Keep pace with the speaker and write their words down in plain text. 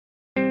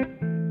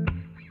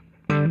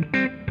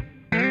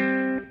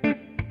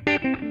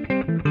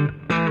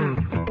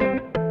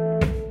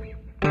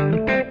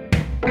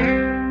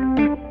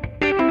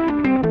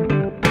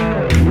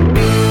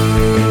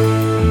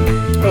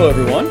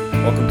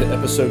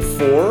episode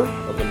 4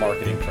 of the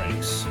Marketing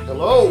Kranks.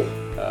 Hello.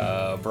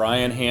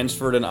 Brian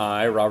Hansford and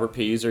I, Robert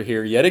Pease, are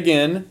here yet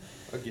again.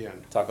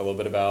 Talk a little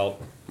bit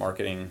about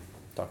marketing,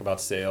 talk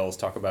about sales,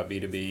 talk about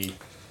B2B.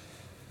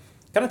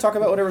 Kind of talk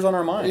about whatever's on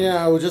our mind.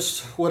 Yeah, well,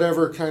 just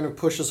whatever kind of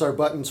pushes our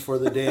buttons for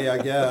the day,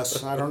 I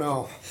guess. I don't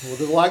know. Well,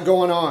 there's a lot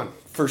going on.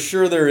 For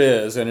sure there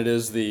is, and it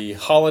is the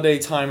holiday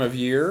time of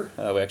year.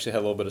 We actually had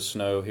a little bit of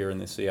snow here in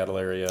the Seattle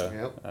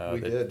area. Yep, we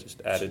did.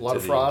 Just added a lot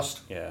of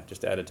frost. Yeah,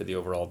 just added to the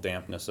overall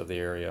dampness of the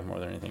area more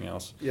than anything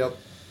else. Yep.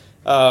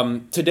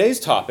 Today's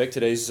topic,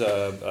 today's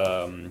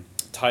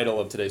title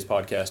of today's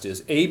podcast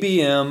is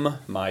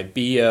ABM, my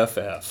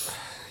BFF.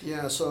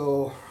 Yeah,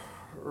 so,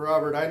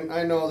 Robert,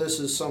 I know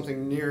this is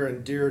something near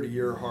and dear to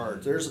your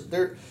heart.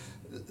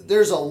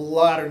 There's a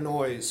lot of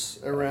noise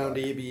around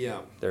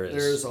ABM. There is.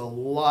 There's a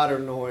lot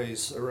of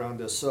noise around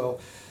this. So,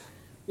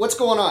 what's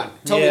going on?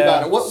 Tell me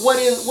about it.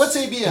 What's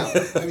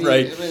ABM? I mean,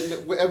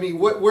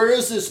 right. Where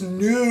is this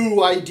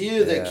new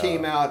idea that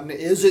came out, and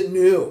is it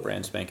new?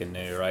 Brand spanking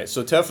new, right?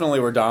 So definitely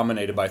we're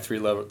dominated by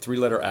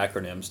three-letter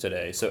acronyms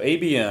today. So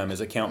ABM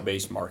is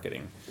account-based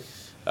marketing.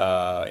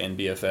 And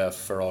BFF,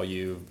 for all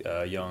you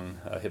young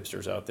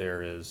hipsters out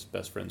there, is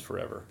best friends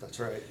forever. That's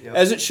right. Yep.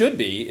 As it should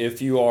be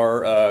if you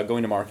are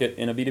going to market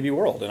in a B2B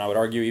world. And I would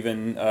argue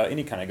even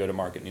any kind of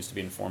go-to-market needs to be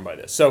informed by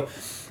this. So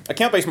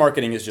account-based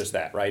marketing is just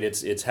that, right?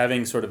 It's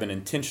having sort of an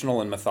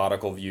intentional and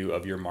methodical view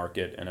of your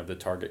market and of the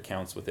target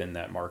counts within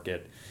that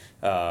market,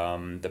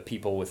 the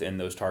people within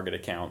those target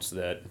accounts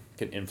that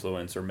can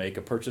influence or make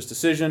a purchase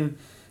decision,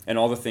 and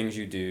all the things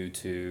you do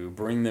to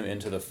bring them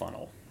into the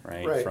funnel.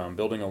 Right? From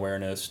building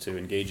awareness to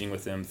engaging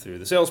with them through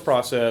the sales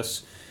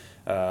process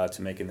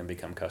to making them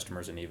become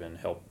customers and even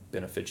help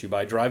benefit you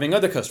by driving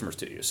other customers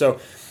to you.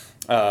 So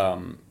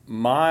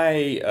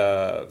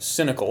my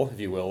cynical, if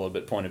you will, a little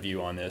bit point of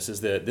view on this is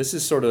that this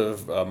is sort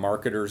of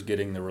marketers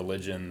getting the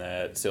religion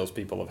that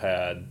salespeople have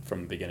had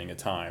from the beginning of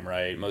time,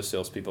 right? Most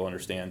salespeople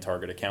understand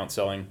target account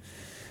selling.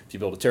 If you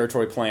build a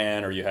territory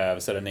plan or you have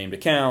a set of named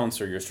accounts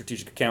or you're a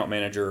strategic account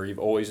manager, you've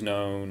always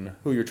known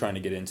who you're trying to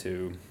get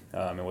into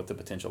and what the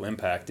potential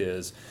impact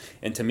is.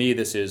 And to me,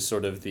 this is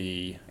sort of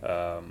the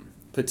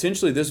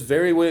potentially this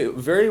very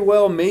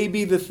well may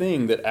be the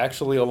thing that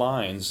actually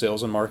aligns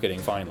sales and marketing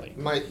finally.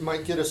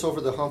 Might get us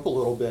over the hump a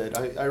little bit.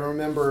 I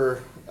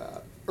remember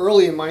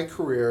early in my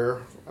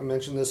career, I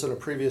mentioned this in a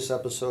previous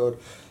episode,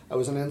 I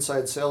was an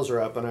inside sales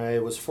rep, and I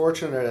was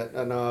fortunate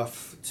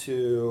enough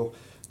to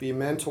be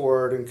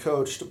mentored and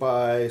coached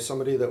by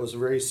somebody that was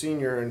very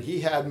senior, and he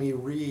had me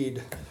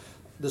read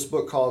this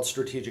book called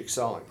Strategic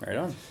Selling. Right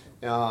on.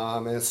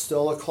 And it's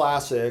still a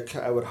classic.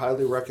 I would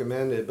highly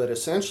recommend it. But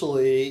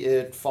essentially,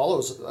 it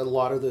follows a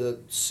lot of the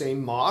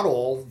same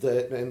model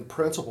and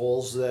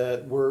principles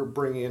that we're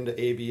bringing into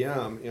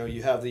ABM. You know,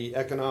 you have the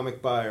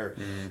economic buyer,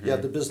 you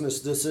have the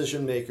business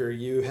decision maker,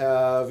 you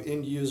have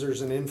end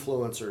users and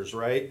influencers,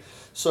 right?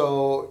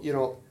 So, you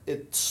know,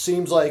 it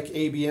seems like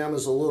ABM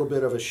is a little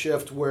bit of a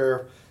shift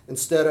where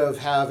instead of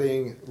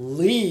having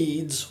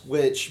leads,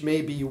 which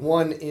may be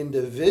one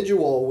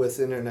individual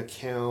within an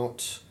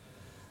account,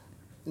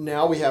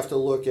 now we have to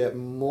look at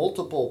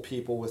multiple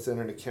people within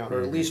an account,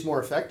 or at least more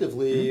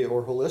effectively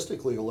or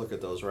holistically look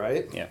at those,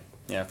 right?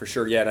 Yeah, for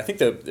sure. Yeah, and I think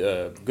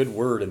the good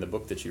word in the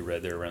book that you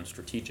read there around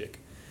strategic,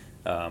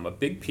 a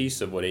big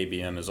piece of what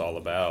ABM is all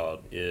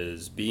about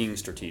is being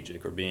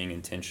strategic or being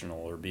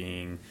intentional or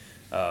being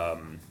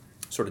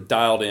sort of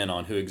dialed in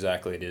on who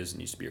exactly it is that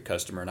needs to be your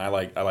customer. And I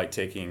like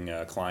taking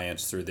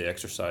clients through the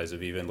exercise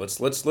of even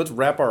let's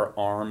wrap our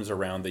arms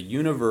around the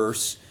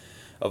universe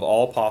of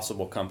all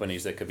possible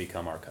companies that could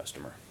become our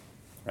customer,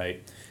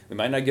 right? We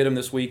might not get them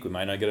this week, we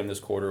might not get them this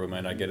quarter, we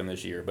might not get them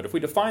this year, but if we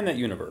define that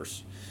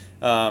universe,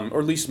 or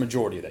at least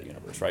majority of that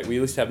universe, right? We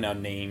at least have now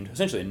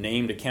essentially a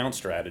named account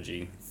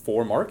strategy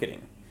for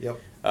marketing. Yep.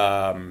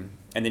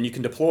 And then you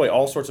can deploy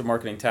all sorts of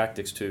marketing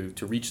tactics to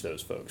reach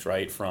those folks,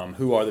 right? From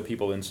who are the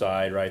people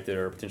inside, right, that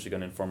are potentially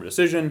going to inform a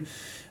decision,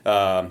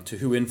 to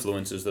who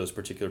influences those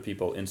particular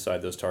people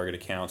inside those target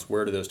accounts.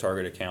 Where do those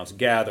target accounts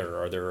gather?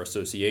 Are there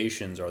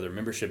associations? Are there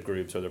membership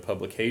groups? Are there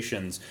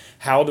publications?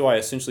 How do I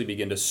essentially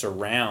begin to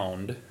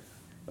surround,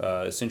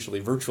 essentially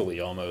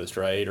virtually almost,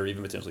 right, or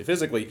even potentially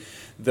physically,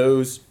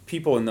 those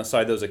people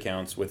inside those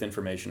accounts with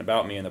information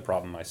about me and the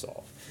problem I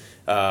solve?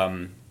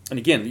 And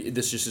again,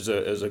 this just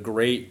is a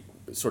great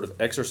sort of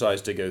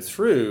exercise to go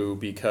through,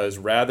 because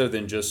rather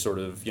than just sort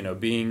of, you know,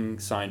 being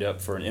signed up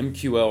for an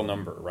MQL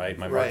number, right,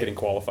 my marketing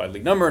qualified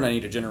lead number, and I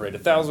need to generate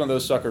 1,000 of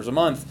those suckers a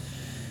month,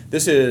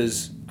 this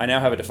is, I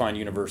now have a defined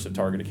universe of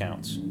target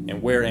accounts,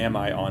 and where am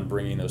I on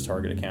bringing those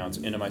target accounts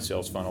into my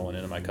sales funnel and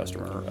into my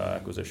customer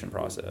acquisition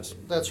process?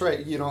 That's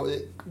right. You know,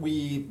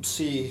 we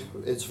see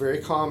it's very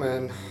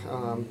common,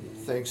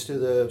 thanks to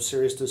the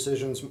Serious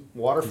Decisions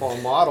waterfall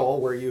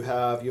model, where you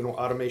have, you know,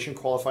 automation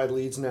qualified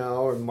leads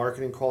now and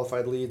marketing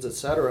qualified leads,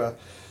 etc.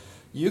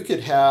 You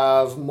could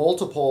have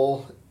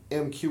multiple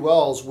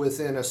MQLs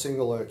within a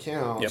single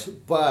account,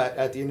 but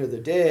at the end of the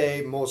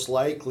day, most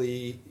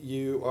likely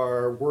you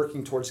are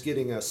working towards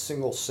getting a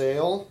single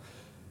sale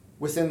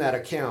within that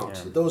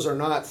account. Those are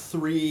not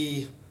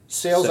three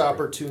sales separate.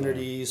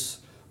 opportunities,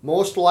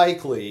 most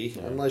likely,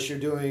 Yeah. unless you're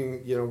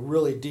doing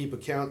really deep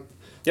account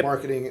Yep.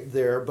 marketing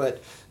there.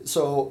 But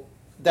so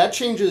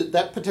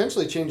that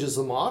potentially changes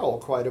the model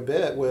quite a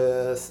bit.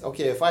 With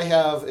okay, if I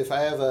have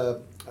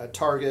a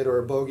target or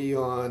a bogey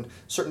on a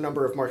certain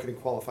number of marketing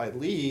qualified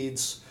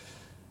leads,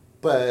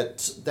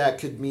 but that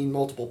could mean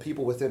multiple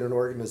people within an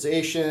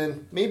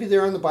organization. Maybe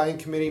they're on the buying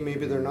committee,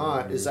 maybe they're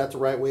not. Is that the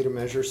right way to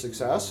measure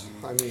success?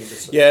 I mean,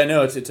 it's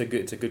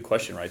a good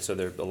question, right? So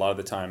there a lot of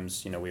the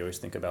times, we always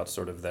think about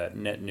sort of that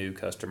net new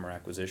customer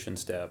acquisition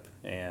step,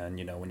 and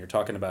when you're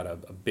talking about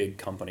a big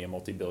company, a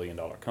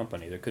multi-billion-dollar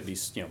company, there could be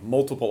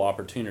multiple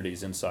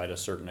opportunities inside a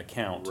certain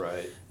account,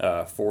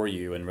 right, for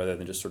you, and rather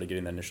than just sort of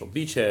getting that initial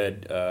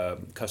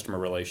beachhead customer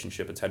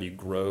relationship, it's how do you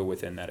grow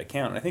within that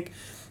account. And I think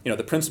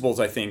the principles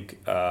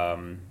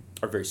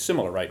are very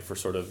similar, right? For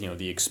sort of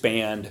the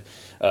expand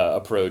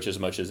approach as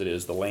much as it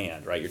is the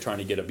land, right? You're trying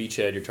to get a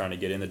beachhead, you're trying to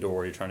get in the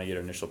door, you're trying to get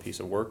an initial piece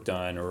of work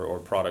done or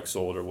product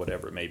sold or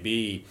whatever it may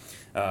be.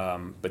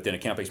 But then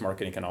account-based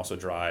marketing can also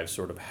drive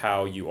sort of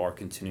how you are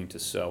continuing to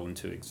sell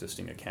into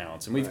existing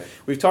accounts. And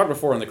we've talked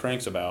before on the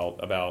Cranks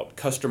about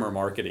customer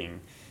marketing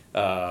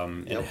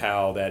and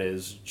how that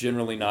is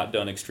generally not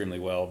done extremely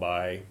well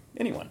by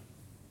anyone.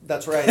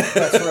 That's right.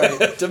 That's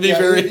right. To be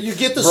very you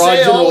get the broad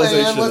sale and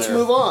generalization let's there.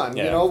 move on.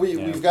 Yeah,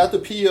 We've got the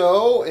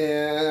PO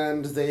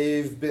and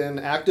they've been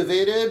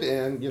activated,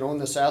 and in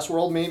the SaaS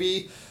world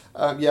maybe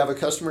you have a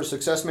customer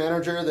success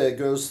manager that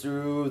goes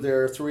through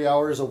their 3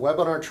 hours of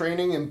webinar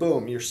training and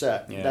boom, you're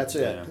set. That's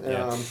it.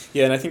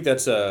 And I think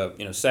that's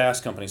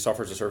SaaS companies,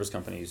 software as a service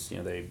companies,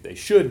 they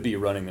should be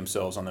running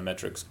themselves on the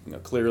metrics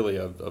clearly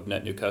of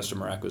net new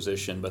customer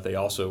acquisition, but they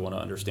also want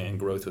to understand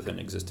growth within an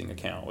existing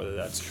account, whether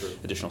that's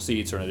additional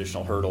seats or an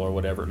additional hurdle or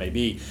whatever it may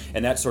be.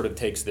 And that sort of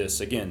takes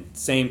this, again,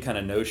 same kind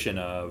of notion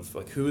of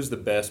like, who is the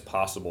best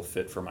possible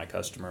fit for my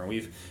customer. And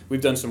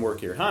we've done some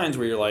work here at Heinz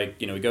where you're like,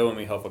 we go and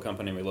we help a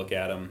company and we look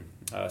at them,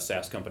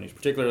 SaaS companies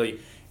particularly,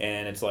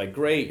 and it's like,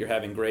 great, you're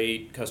having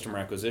great customer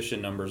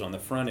acquisition numbers on the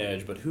front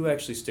edge, but who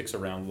actually sticks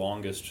around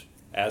longest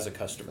as a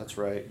customer? That's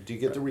right. Do you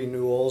get the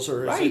renewals,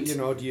 or is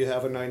it, do you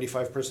have a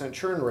 95%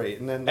 churn rate?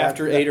 And then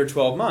after 8 or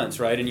 12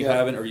 months, right? And you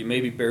haven't, or you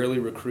maybe barely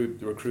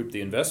recruit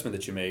the investment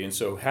that you made. And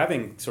so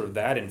having sort of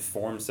that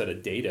informed set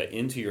of data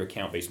into your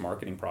account-based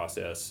marketing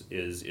process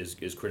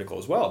is critical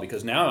as well,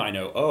 because now I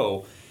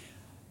know,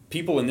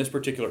 people in this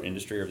particular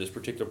industry or this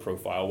particular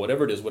profile,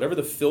 whatever it is, whatever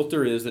the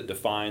filter is that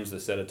defines the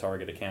set of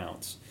target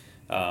accounts,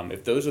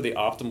 if those are the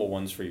optimal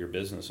ones for your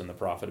business and the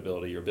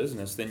profitability of your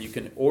business, then you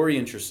can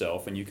orient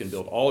yourself and you can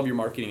build all of your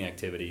marketing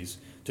activities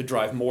to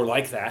drive more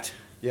like that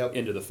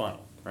into the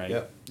funnel, right?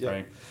 Yep.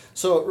 Right.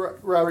 So,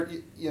 Robert,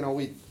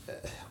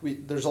 we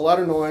there's a lot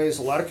of noise,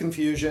 a lot of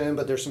confusion,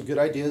 but there's some good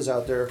ideas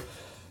out there.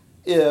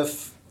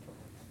 If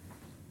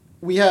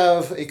we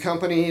have a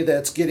company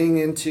that's getting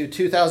into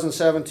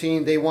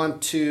 2017, they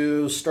want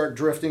to start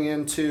drifting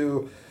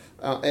into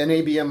an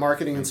ABM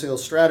marketing and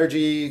sales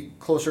strategy,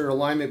 closer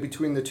alignment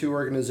between the two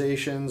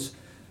organizations.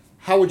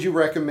 How would you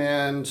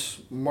recommend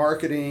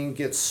marketing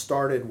gets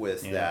started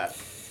with that?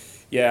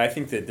 Yeah, I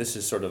think that this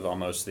is sort of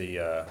almost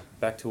the,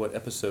 back to what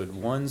episode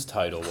 1's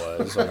title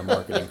was on the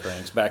Marketing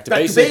Kranks, Back to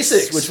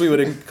Basics, which we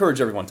would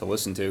encourage everyone to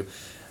listen to.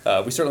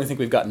 We certainly think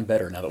we've gotten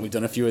better now that we've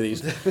done a few of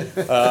these.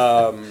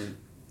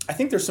 I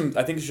think there's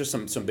just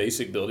some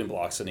basic building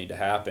blocks that need to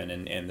happen,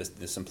 and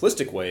the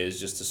simplistic way is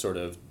just to sort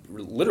of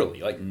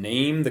literally like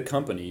name the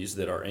companies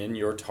that are in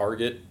your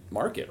target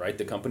market, right?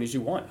 The companies you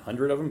want,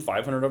 100 of them,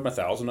 500 of them,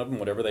 1,000 of them,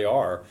 whatever they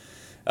are.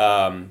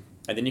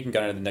 And then you can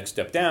go to the next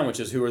step down, which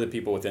is who are the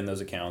people within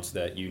those accounts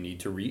that you need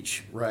to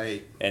reach.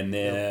 Right. And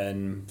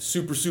then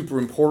super, super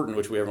important,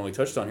 which we haven't really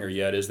touched on here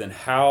yet, is then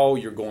how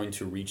you're going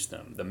to reach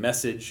them. The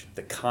message,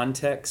 the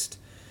context,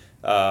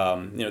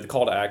 the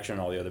call to action,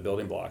 all the other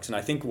building blocks. And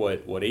I think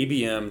what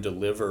ABM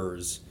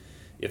delivers,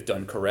 if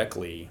done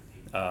correctly,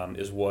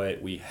 is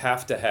what we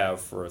have to have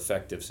for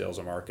effective sales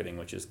and marketing,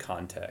 which is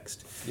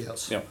context.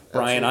 Yes. Brian,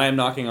 absolutely. I am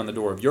knocking on the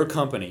door of your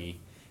company,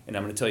 and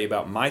I'm going to tell you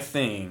about my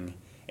thing,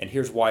 and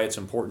here's why it's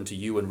important to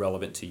you and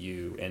relevant to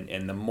you.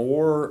 And the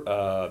more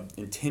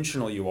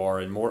intentional you are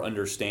and more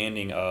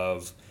understanding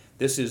of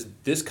this is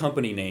this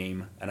company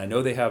name, and I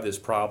know they have this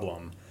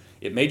problem.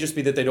 It may just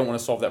be that they don't want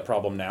to solve that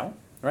problem now,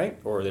 right?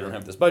 Or they don't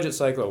have this budget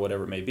cycle or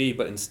whatever it may be.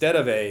 But instead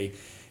of hey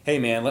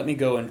man, let me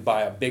go and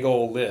buy a big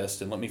old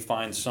list and let me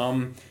find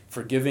some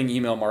forgiving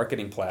email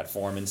marketing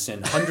platform and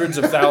send hundreds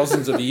of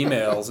thousands of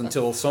emails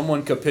until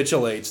someone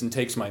capitulates and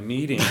takes my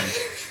meeting.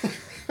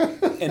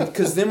 And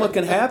because then what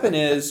can happen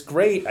is,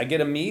 great, I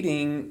get a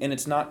meeting and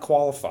it's not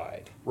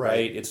qualified,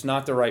 right? It's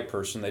not the right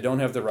person. They don't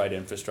have the right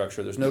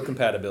infrastructure. There's no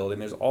compatibility.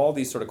 And there's all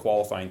these sort of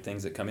qualifying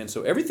things that come in.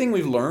 So everything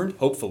we've learned,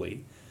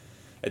 hopefully,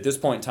 at this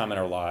point in time in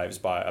our lives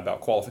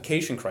about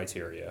qualification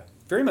criteria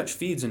very much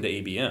feeds into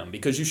ABM,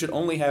 because you should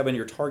only have in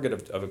your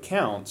target of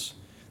accounts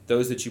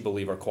those that you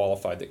believe are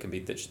qualified that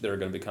are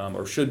going to become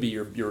or should be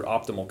your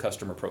optimal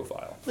customer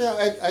profile.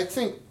 Yeah, I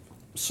think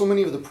so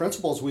many of the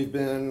principles we've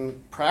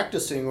been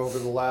practicing over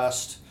the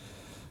last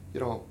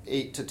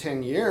 8 to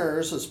 10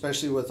 years,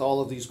 especially with all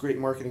of these great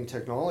marketing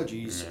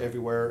technologies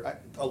everywhere,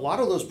 a lot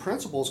of those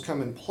principles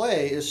come in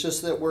play. It's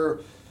just that we're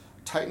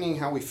tightening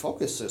how we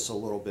focus this a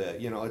little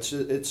bit.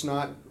 It's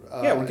not.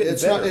 We're getting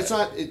better. It's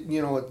not.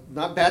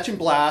 Not batch and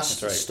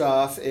blast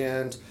stuff,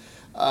 and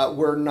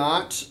we're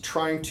not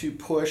trying to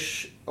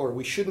push, or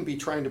we shouldn't be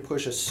trying to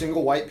push a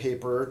single white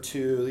paper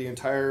to the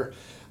entire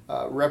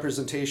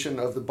representation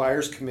of the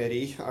buyers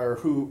committee, or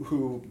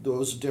who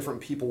those different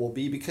people will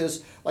be,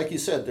 because like you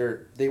said,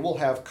 they will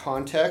have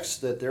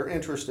context that they're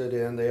interested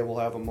in, they will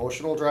have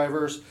emotional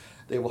drivers,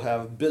 they will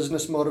have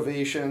business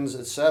motivations,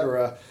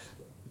 etc.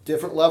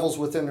 Different levels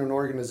within an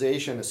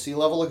organization. A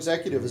C-level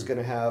executive is going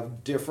to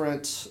have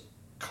different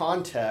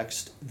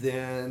context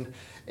than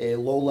a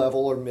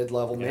low-level or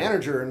mid-level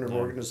manager in an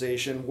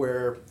organization,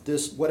 where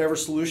this whatever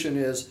solution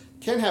is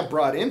can have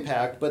broad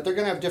impact, but they're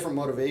going to have different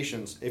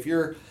motivations. If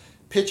you're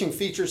pitching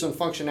features and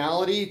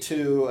functionality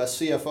to a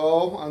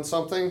CFO on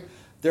something,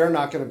 they're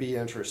not going to be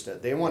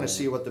interested. They want to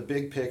see what the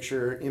big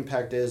picture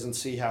impact is and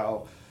see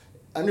how,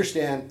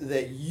 understand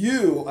that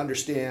you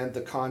understand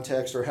the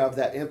context or have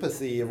that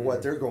empathy of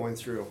what they're going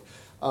through.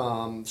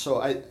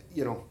 So I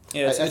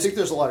think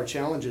there's a lot of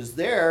challenges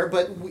there,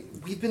 but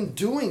we've been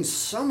doing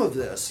some of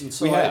this, and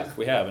so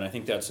we have, and I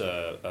think that's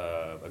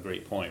a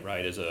great point,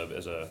 right? As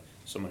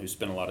someone who's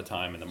spent a lot of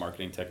time in the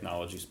marketing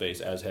technology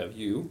space, as have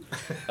you,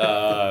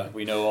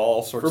 we know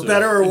all sorts for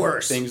better or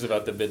worse things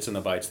about the bits and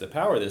the bytes that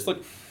power this.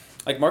 Look,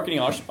 like marketing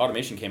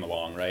automation came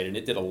along, right, and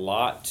it did a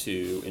lot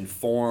to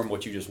inform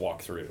what you just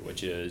walked through,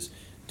 which is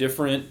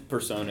different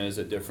personas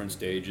at different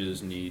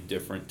stages need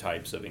different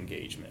types of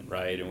engagement,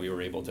 right? And we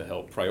were able to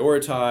help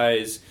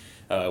prioritize.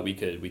 We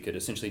could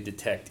essentially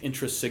detect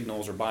interest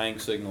signals or buying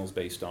signals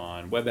based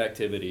on web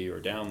activity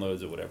or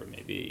downloads or whatever it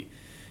may be.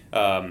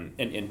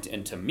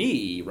 And to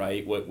me,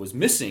 right, what was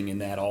missing in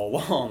that all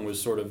along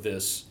was sort of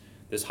this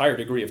higher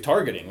degree of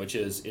targeting, which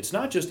is it's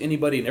not just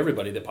anybody and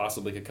everybody that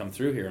possibly could come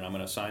through here, and I'm going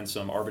to assign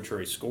some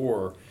arbitrary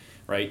score,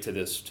 right, to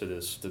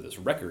this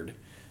record.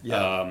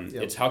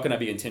 It's how can I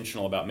be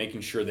intentional about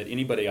making sure that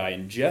anybody I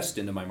ingest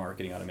into my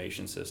marketing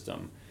automation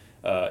system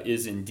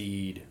is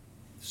indeed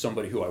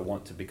somebody who I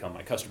want to become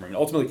my customer. And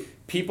ultimately,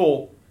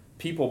 people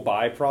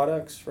buy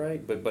products,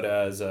 right? But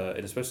as and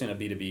especially in a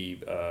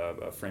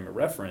B2B frame of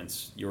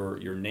reference,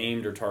 your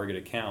named or target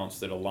accounts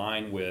that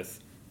align with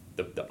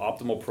the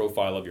optimal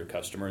profile of your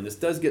customer. And this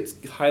does get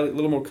a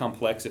little more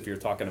complex if you're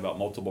talking about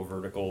multiple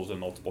verticals and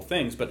multiple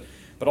things, but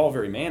all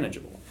very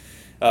manageable.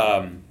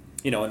 And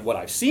what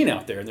I've seen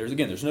out there, and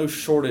there's no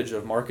shortage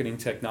of marketing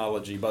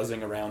technology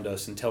buzzing around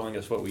us and telling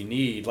us what we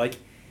need. Like,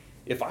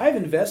 if I've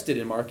invested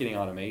in marketing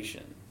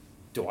automation,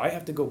 do I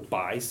have to go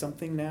buy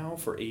something now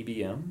for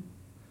ABM?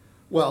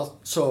 Well,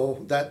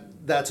 so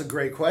that's a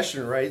great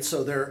question, right?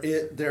 So there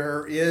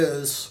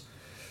is,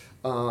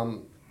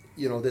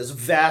 this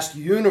vast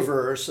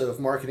universe of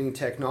marketing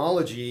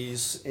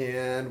technologies,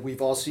 and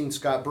we've all seen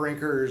Scott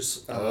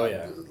Brinker's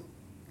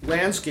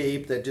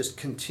landscape that just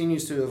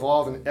continues to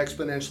evolve and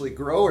exponentially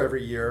grow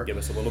every year. Give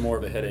us a little more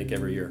of a headache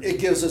every year. It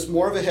gives us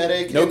more of a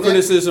headache. No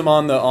criticism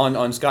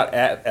on Scott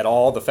at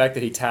all. The fact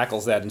that he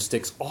tackles that and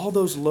sticks all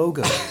those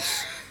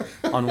logos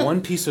on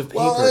one piece of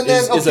paper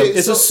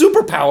is a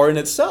superpower in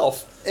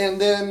itself.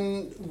 And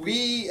then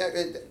we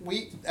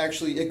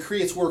actually, it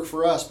creates work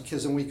for us,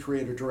 because then we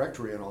create a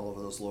directory on all of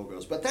those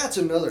logos. But that's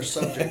another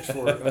subject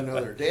for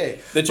another day.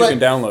 That you can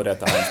download at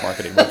the Heinz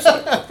Marketing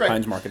website, right.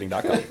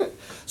 HeinzMarketing.com.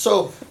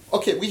 So,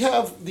 okay, we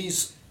have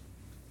these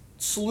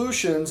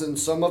solutions, and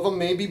some of them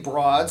may be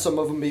broad, some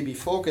of them may be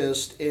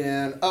focused,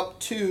 and up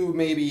to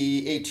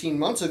maybe 18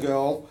 months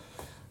ago,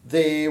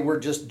 they were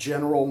just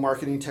general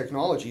marketing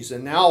technologies,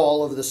 and now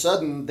all of a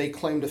sudden they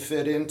claim to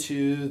fit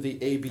into the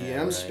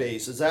ABM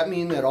space. Does that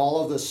mean that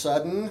all of a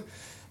sudden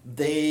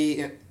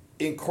they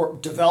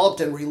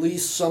developed and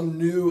released some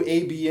new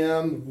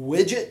ABM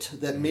widget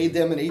that made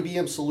them an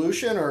ABM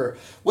solution, or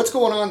what's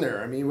going on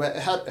there? I mean,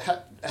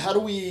 how do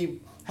we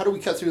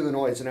cut through the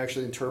noise and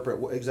actually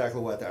interpret exactly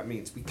what that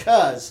means?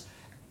 Because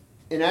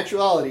in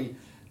actuality,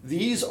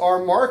 these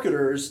are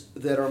marketers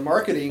that are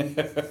marketing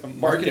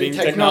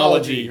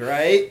technology,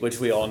 right? Which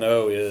we all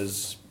know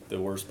is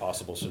the worst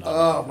possible scenario.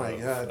 Oh my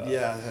God!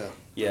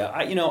 Yeah.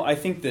 I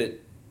think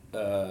that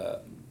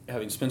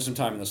having spent some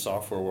time in the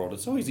software world,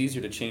 it's always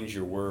easier to change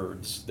your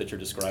words that you're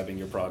describing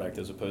your product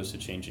as opposed to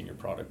changing your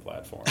product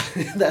platform.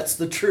 That's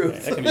the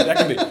truth.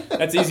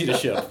 That's easy to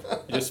ship.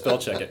 You just spell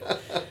check it.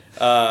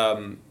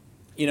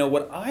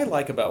 What I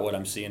like about what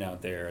I'm seeing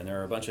out there, and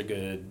there are a bunch of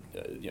good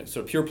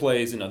sort of pure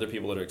plays and other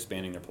people that are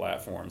expanding their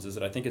platforms, is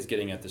that I think it's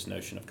getting at this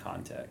notion of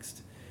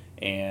context.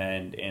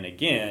 And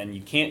again,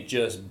 you can't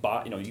just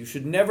buy, you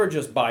should never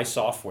just buy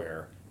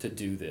software to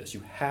do this.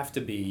 You have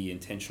to be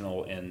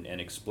intentional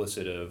and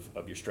explicit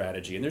of your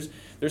strategy. And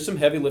there's some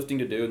heavy lifting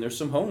to do, and there's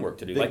some homework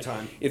to do. Big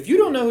time. If you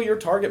don't know who your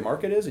target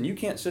market is, and you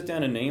can't sit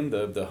down and name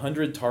the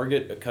 100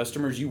 target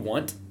customers you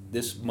want,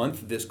 this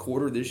month, this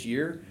quarter, this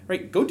year,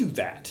 right? Go do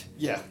that.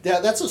 Yeah,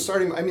 that's a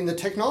starting. I mean, the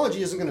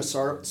technology isn't going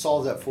to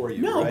solve that for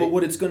you. No, right? but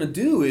what it's going to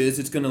do is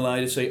it's going to allow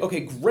you to say,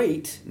 okay,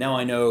 great. Now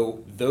I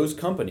know those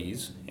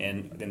companies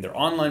and their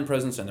online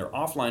presence and their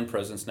offline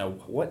presence. Now,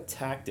 what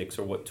tactics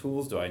or what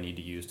tools do I need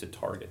to use to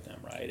target them,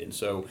 right? And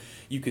so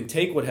you can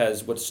take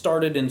what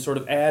started in sort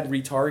of ad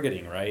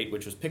retargeting, right,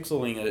 which was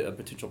pixeling a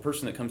potential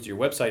person that comes to your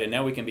website, and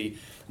now we can be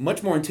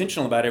much more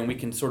intentional about it, and we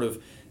can sort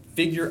of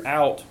figure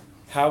out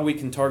how we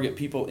can target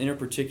people in a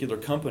particular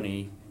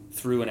company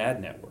through an ad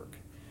network.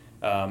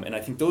 And I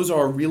think those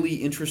are really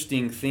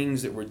interesting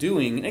things that we're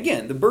doing. And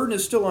again, the burden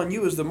is still on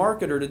you as the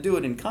marketer to do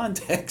it in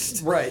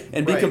context, right,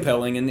 and be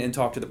compelling and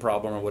talk to the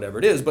problem or whatever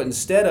it is. But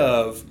instead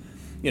of,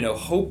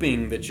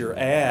 hoping that your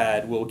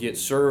ad will get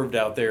served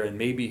out there and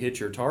maybe hit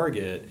your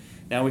target,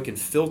 now we can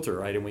filter,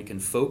 right, and we can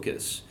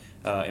focus.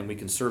 And we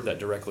can serve that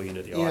directly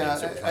into the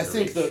audience. Yeah, I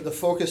think the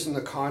focus and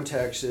the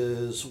context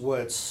is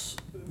what's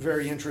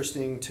very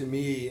interesting to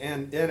me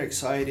and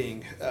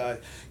exciting.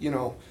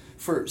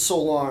 For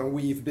so long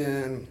we've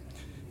been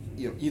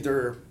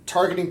either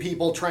targeting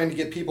people, trying to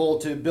get people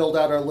to build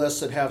out our lists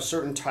that have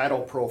certain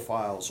title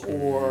profiles,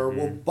 or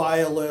we'll buy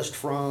a list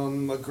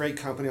from a great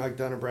company like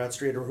Dun &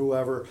 Bradstreet or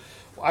whoever.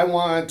 I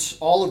want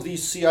all of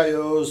these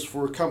CIOs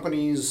for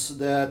companies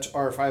that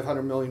are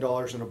 $500 million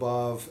and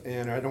above,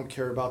 and I don't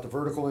care about the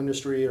vertical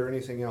industry or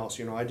anything else.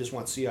 I just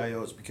want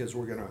CIOs because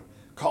we're going to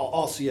call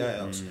all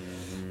CIOs.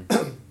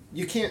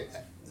 You can't,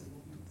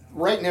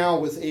 right now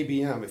with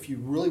ABM, if you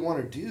really want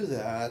to do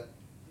that,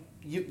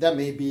 that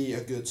may be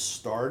a good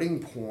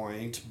starting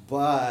point,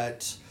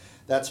 but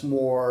that's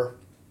more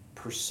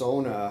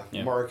persona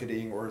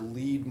marketing or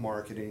lead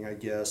marketing, I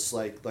guess,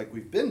 like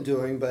we've been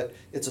doing, but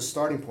it's a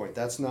starting point.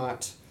 That's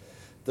not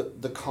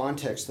the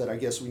context that I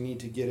guess we need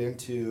to get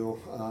into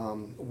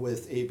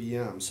with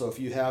ABM. So if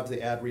you have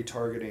the ad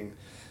retargeting,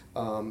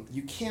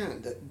 you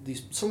can.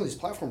 Some of these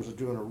platforms are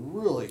doing a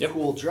really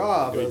cool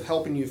job of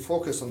helping you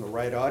focus on the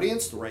right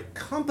audience, the right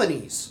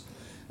companies,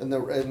 and the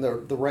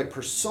right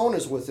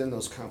personas within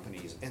those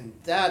companies, and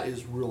that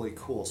is really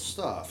cool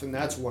stuff. And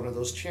that's one of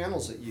those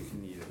channels that you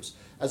can use,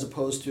 as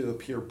opposed to a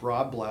pure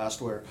broad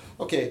blast where,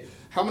 okay,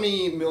 how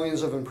many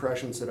millions of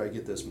impressions did I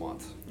get this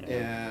month?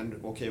 And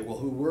okay, well,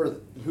 who were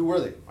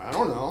they? I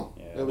don't know.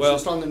 It was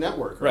just on the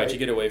network, right? You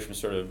get away from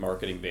sort of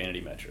marketing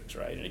vanity metrics,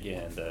 right? And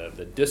again,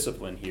 the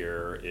discipline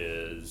here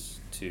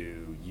is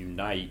to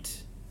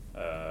unite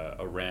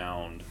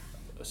around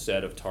a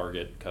set of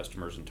target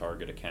customers and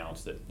target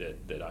accounts that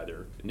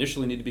either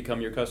initially need to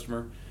become your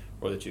customer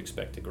or that you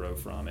expect to grow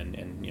from.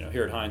 And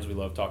here at Heinz, we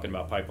love talking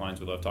about pipelines.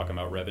 We love talking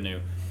about revenue.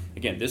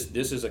 Again, this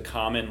is a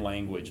common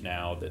language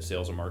now that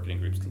sales and marketing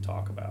groups can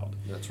talk about.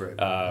 That's right.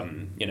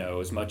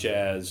 As much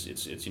as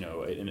it's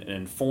an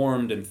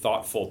informed and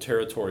thoughtful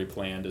territory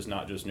plan does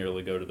not just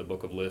merely go to the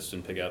book of lists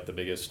and pick out the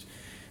biggest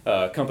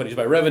companies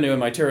by revenue in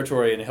my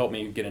territory and help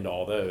me get into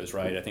all those,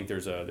 right? I think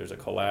there's a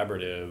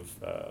collaborative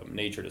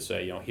nature to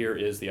say, here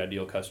is the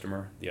ideal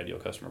customer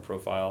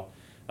profile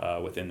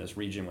within this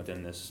region,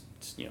 within this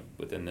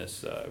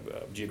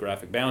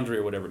geographic boundary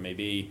or whatever it may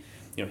be.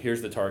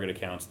 Here's the target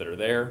accounts that are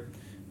there.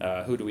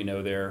 Who do we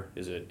know there?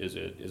 Is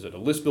it a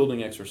list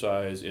building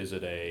exercise? Is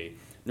it a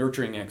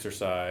nurturing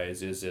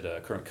exercise? Is it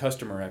a current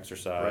customer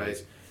exercise?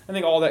 Right. I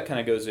think all that kind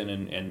of goes in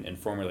and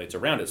formulates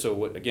around it. So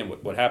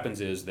what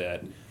happens is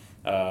that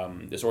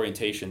this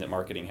orientation that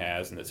marketing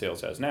has and that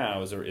sales has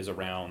now is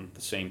around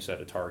the same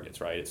set of targets,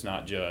 right? It's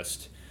not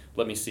just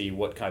let me see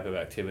what type of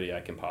activity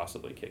I can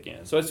possibly kick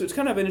in. So it's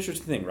kind of an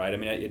interesting thing, right? I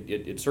mean,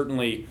 it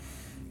certainly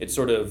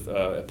sort of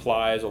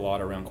applies a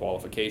lot around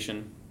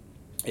qualification.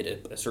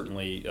 It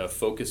certainly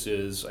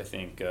focuses, I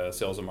think,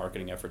 sales and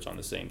marketing efforts on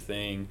the same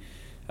thing.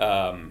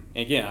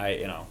 Again,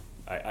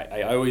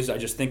 I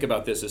just think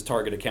about this as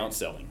target account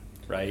selling,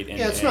 right?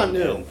 It's not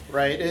new,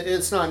 right?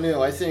 It's not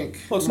new. I think.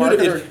 Well, it's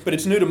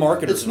new to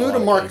marketers. It's new to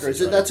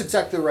marketers. Right? That's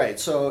exactly right.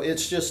 So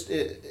it's just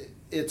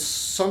it's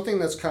something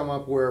that's come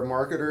up where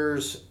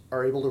marketers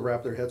are able to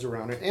wrap their heads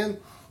around it, and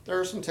there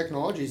are some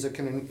technologies that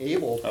can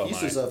enable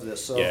pieces of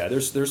this. So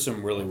there's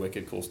some really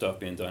wicked cool stuff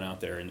being done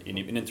out there, and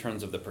even in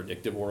terms of the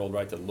predictive world,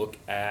 right? To look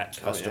at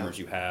customers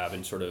you have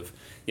and sort of,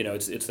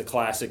 it's the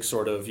classic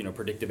sort of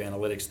predictive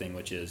analytics thing,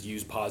 which is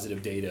use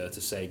positive data to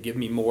say, give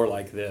me more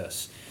like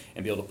this,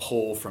 and be able to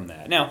pull from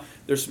that. Now,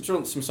 there's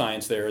some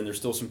science there, and there's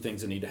still some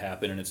things that need to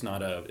happen, and it's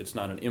not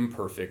an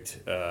imperfect,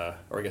 or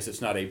I guess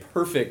it's not a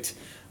perfect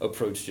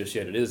approach just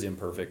yet. It is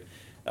imperfect.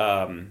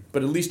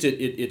 But at least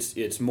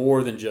it's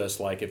more than just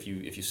like if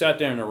you sat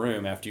down in a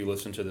room after you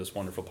listen to this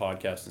wonderful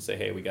podcast and say,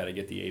 hey, we got to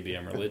get the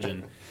ABM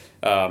religion.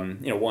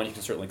 One, you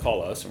can certainly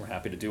call us, and we're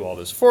happy to do all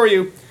this for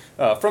you,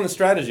 from the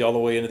strategy all the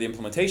way into the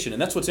implementation.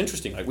 And that's what's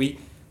interesting. Like we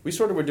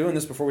sort of were doing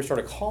this before we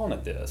started calling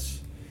it this.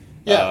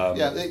 We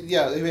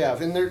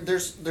have, and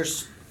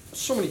there's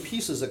so many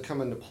pieces that come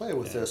into play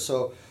with this.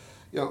 So,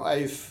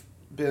 I've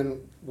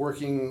been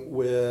working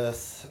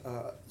with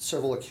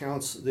several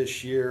accounts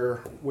this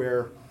year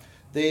where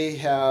they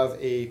have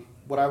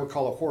what I would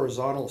call a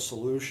horizontal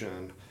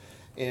solution,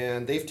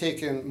 and they've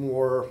taken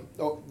more,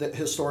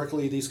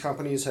 historically these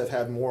companies have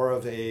had more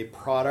of a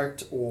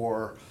product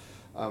or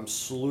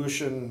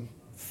solution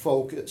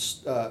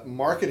focused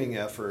marketing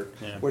effort,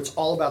 where it's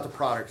all about the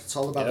product, it's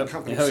all about the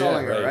company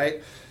selling it,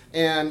 right?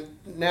 And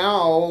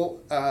now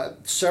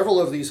several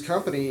of these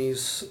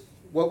companies,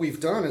 what we've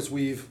done is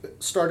we've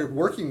started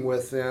working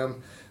with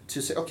them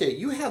to say, okay,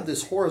 you have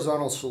this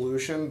horizontal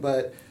solution,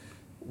 but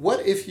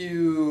what if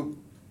you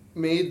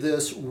made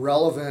this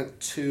relevant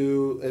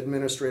to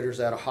administrators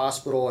at a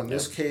hospital in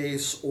this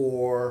case,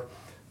 or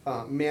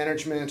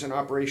management and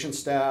operations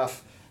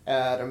staff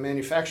at a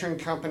manufacturing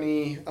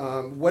company?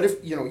 What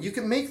if, you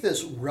can make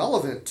this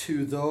relevant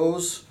to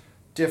those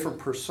different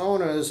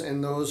personas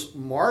and those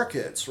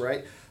markets,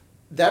 right?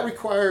 That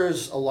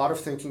requires a lot of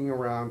thinking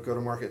around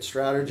go-to-market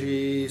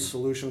strategy,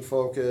 solution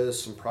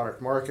focus, and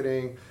product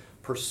marketing,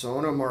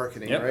 persona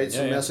marketing, right?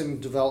 So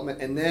messaging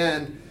development, and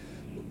then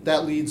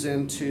that leads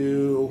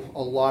into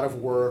a lot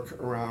of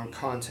work around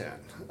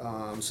content.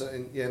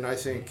 And I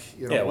think,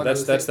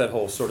 that's that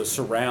whole sort of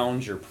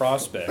surround your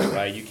prospect,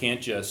 right? You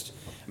can't just,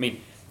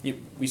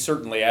 we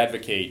certainly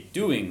advocate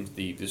doing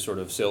the sort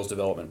of sales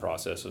development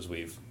process, as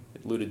we've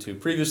alluded to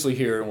previously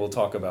here, and we'll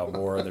talk about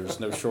more. There's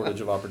no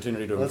shortage of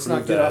opportunity to Let's improve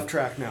not get that. off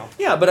track now.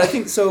 Yeah, but I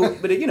think so.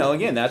 But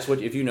again, that's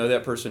what, if you know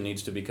that person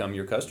needs to become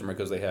your customer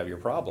because they have your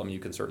problem, you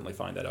can certainly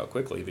find that out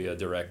quickly via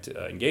direct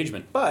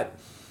engagement. But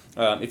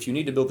if you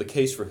need to build the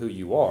case for who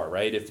you are,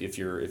 right? If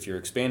you're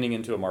expanding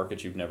into a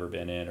market you've never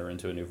been in, or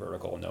into a new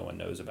vertical no one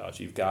knows about,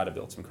 you've got to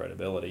build some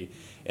credibility.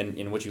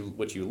 And what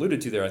you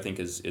alluded to there, I think,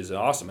 is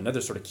awesome. Another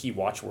sort of key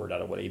watchword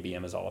out of what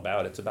ABM is all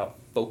about. It's about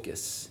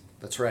focus.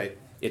 That's right.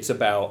 It's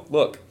about,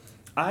 look,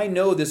 I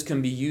know this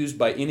can be used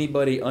by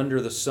anybody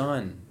under the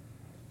sun,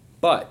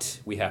 but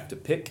we have to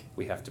pick,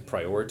 we have to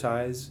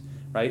prioritize,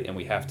 right? And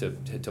we have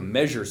to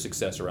measure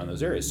success around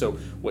those areas. So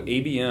what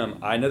ABM,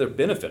 another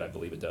benefit I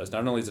believe it does,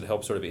 not only does it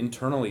help sort of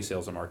internally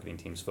sales and marketing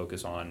teams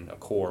focus on a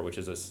core, which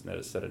is a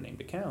set of named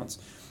accounts,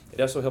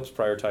 it also helps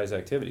prioritize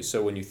activities.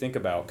 So when you think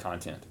about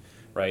content,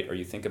 right, or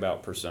you think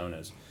about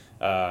personas,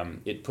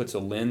 it puts a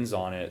lens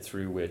on it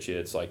through which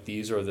it's like,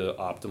 these are the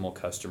optimal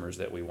customers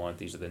that we want.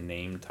 These are the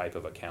named type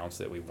of accounts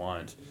that we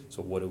want.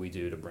 So what do we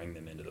do to bring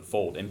them into the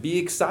fold? And be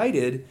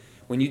excited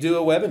when you do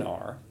a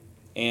webinar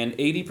and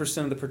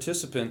 80% of the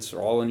participants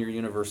are all in your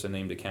universe of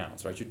named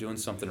accounts, right? You're doing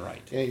something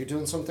right. Yeah, you're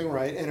doing something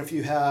right. And if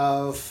you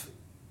have,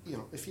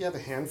 a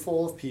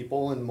handful of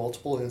people in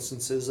multiple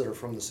instances that are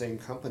from the same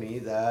company,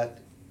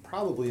 that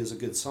probably is a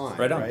good sign,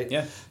 right?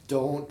 Yeah.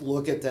 Don't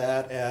look at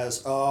that as,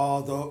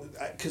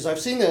 because I've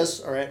seen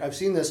this, all right? I've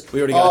seen this. We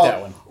already got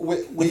that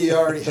one. We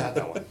already had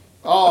that one.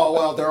 Oh,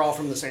 well, they're all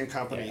from the same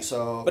company,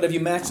 so... But if you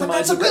maximize... But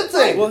that's a good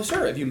thing! Well,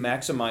 sure, if you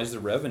maximize the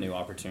revenue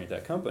opportunity at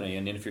that company,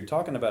 and if you're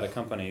talking about a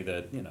company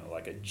that,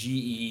 like a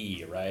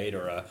GE, right,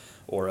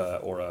 or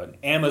an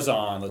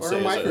Amazon, let's say,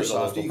 as a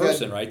local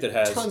person, right, that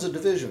has... tons of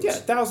divisions. Yeah,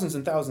 thousands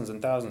and thousands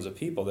and thousands of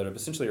people that are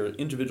essentially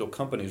individual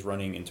companies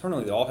running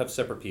internally. They all have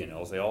separate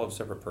P&Ls. They all have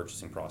separate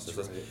purchasing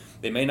processes. Right.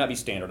 They may not be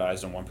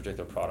standardized on one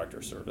particular product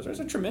or service. There's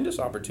a tremendous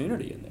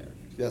opportunity in there.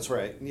 That's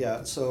right,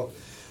 yeah, so...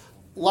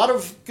 A lot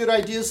of good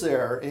ideas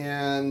there,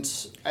 and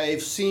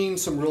I've seen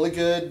some really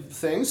good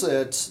things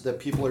that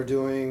people are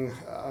doing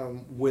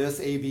with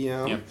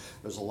ABM. Yeah.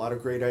 There's a lot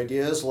of great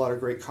ideas, a lot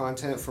of great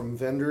content from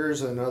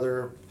vendors and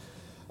other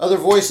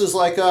voices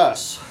like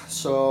us.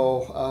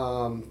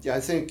 So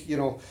I think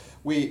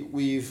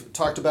we've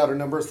talked about a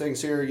number of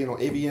things here.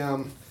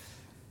 ABM.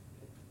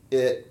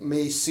 It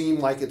may seem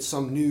like it's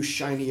some new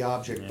shiny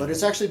object, but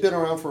it's actually been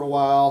around for a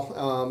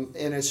while,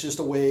 and it's just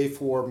a way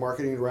for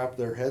marketing to wrap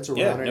their heads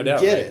around it and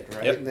get it,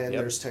 right? Yep, and then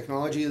there's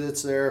technology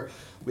that's there.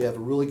 We have a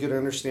really good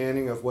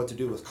understanding of what to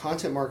do with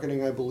content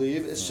marketing, I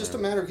believe. It's just a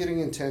matter of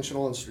getting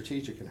intentional and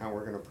strategic in how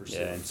we're going to pursue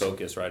it. Yeah, and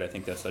focus, right? I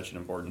think that's such an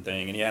important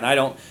thing. And I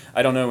don't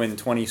know in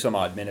 20 some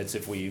odd minutes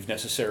if we've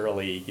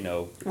necessarily,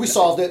 we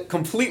solved it.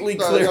 Completely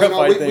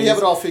clarified things. We have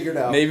it all figured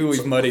out. Maybe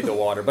we've muddied the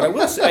water. But I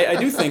will say, I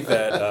do think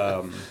that...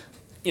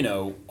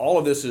 all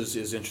of this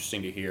is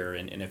interesting to hear,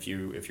 and if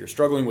you're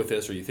struggling with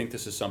this, or you think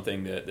this is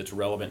something that's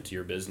relevant to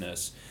your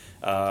business,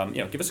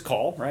 give us a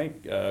call,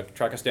 right?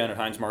 Track us down at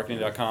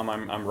HeinzMarketing.com.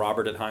 I'm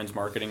Robert at Heinz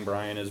Marketing.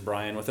 Brian is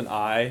Brian with an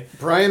I.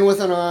 Brian with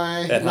an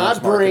I,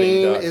 not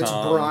Brain. It's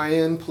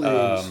Brian,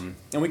 please.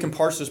 And we can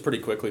parse this pretty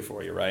quickly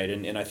for you, right?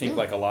 And I think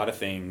like a lot of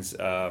things,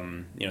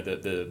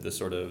 the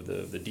sort of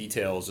the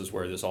details is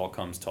where this all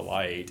comes to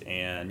light.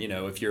 And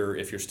if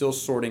you're still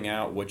sorting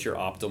out what your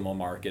optimal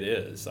market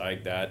is,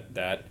 like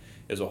that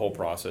is a whole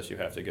process you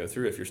have to go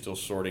through. If you're still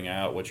sorting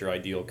out what your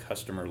ideal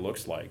customer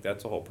looks like,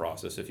 that's a whole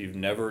process. If you've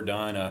never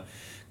done a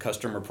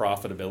customer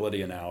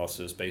profitability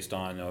analysis based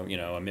on a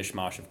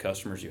mishmash of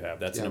customers you have,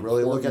 that's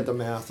really look at the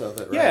math of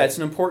it. Right? Yeah, it's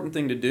an important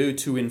thing to do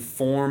to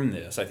inform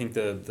this. I think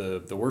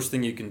the worst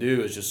thing you can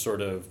do is just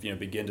sort of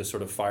begin to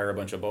sort of fire a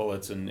bunch of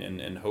bullets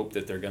and hope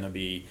that they're going to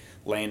be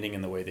landing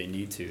in the way they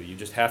need to. You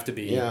just have to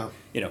be a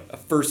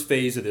first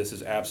phase of this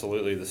is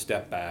absolutely the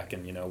step back,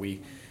 and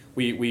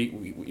we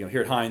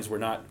here at Heinz,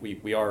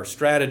 we are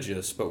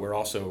strategists, but we're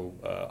also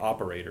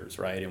operators,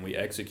 right? And we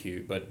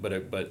execute, but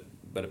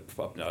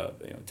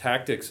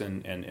tactics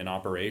and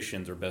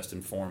operations are best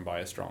informed by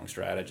a strong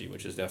strategy,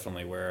 which is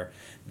definitely where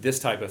this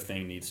type of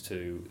thing needs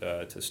to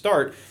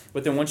start.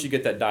 But then once you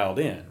get that dialed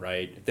in,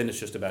 right, then it's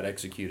just about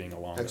executing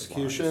along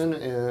execution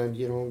those lines.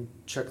 And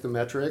check the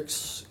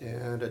metrics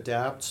and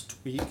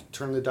adapt, tweak,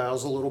 turn the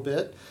dials a little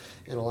bit.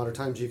 And a lot of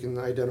times you can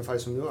identify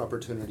some new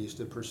opportunities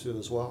to pursue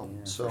as well.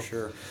 Yeah, so for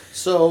sure.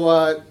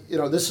 So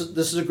this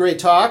is a great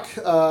talk.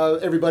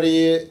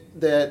 Everybody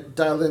that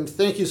dialed in,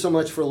 thank you so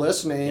much for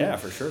listening. Yeah,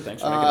 for sure.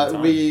 Thanks for making the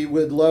time. We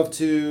would love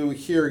to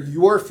hear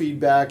your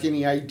feedback,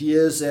 any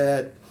ideas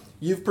that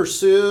you've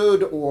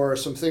pursued, or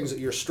some things that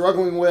you're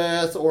struggling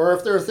with, or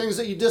if there are things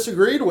that you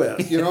disagreed with.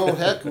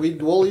 Heck,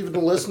 we'll even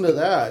listen to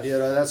that.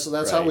 That's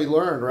right. How we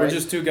learn, right? We're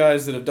just two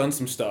guys that have done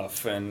some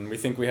stuff, and we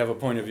think we have a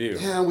point of view.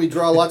 Yeah, we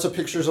draw lots of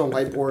pictures on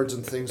whiteboards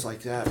and things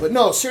like that. But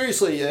no,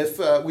 seriously, if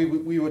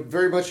we would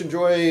very much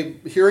enjoy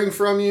hearing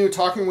from you,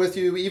 talking with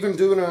you, even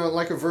doing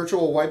a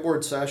virtual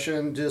whiteboard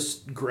session,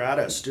 just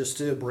gratis, just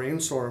to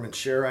brainstorm and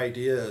share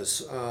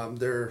ideas.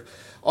 They're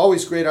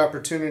always great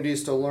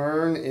opportunities to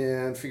learn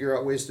and figure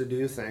out ways to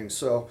do things.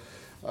 So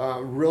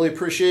really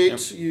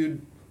appreciate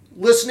you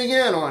listening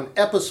in on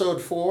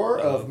episode 4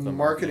 of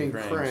Marketing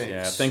Kranks.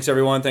 Yeah, thanks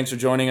everyone. Thanks for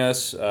joining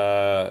us.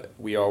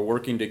 We are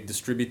working to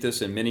distribute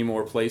this in many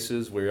more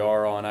places. We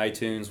are on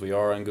iTunes. We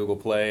are on Google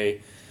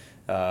Play.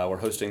 We're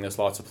hosting this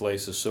lots of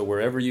places. So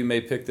wherever you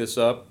may pick this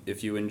up,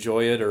 if you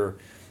enjoy it, or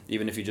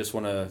even if you just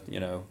want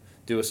to,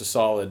 do us a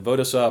solid, vote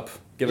us up.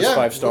 Give us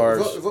 5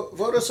 stars.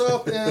 Vote us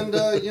up, and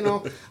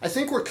I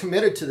think we're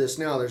committed to this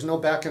now. There's no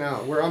backing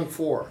out. We're on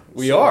 4.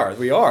 We are.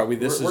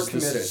 We're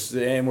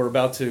committed, and we're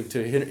about to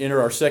enter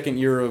our second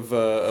year of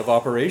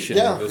operation.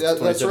 Yeah,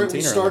 that's right.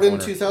 We started in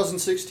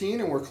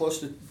 2016, and we're close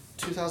to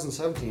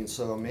 2017.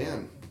 So,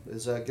 man,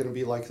 is that going to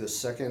be like the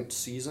second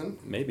season?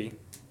 Maybe.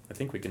 I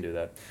think we can do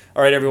that.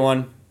 All right,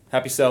 everyone.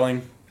 Happy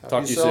selling.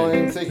 Talk to you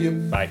soon. Thank you.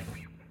 Bye.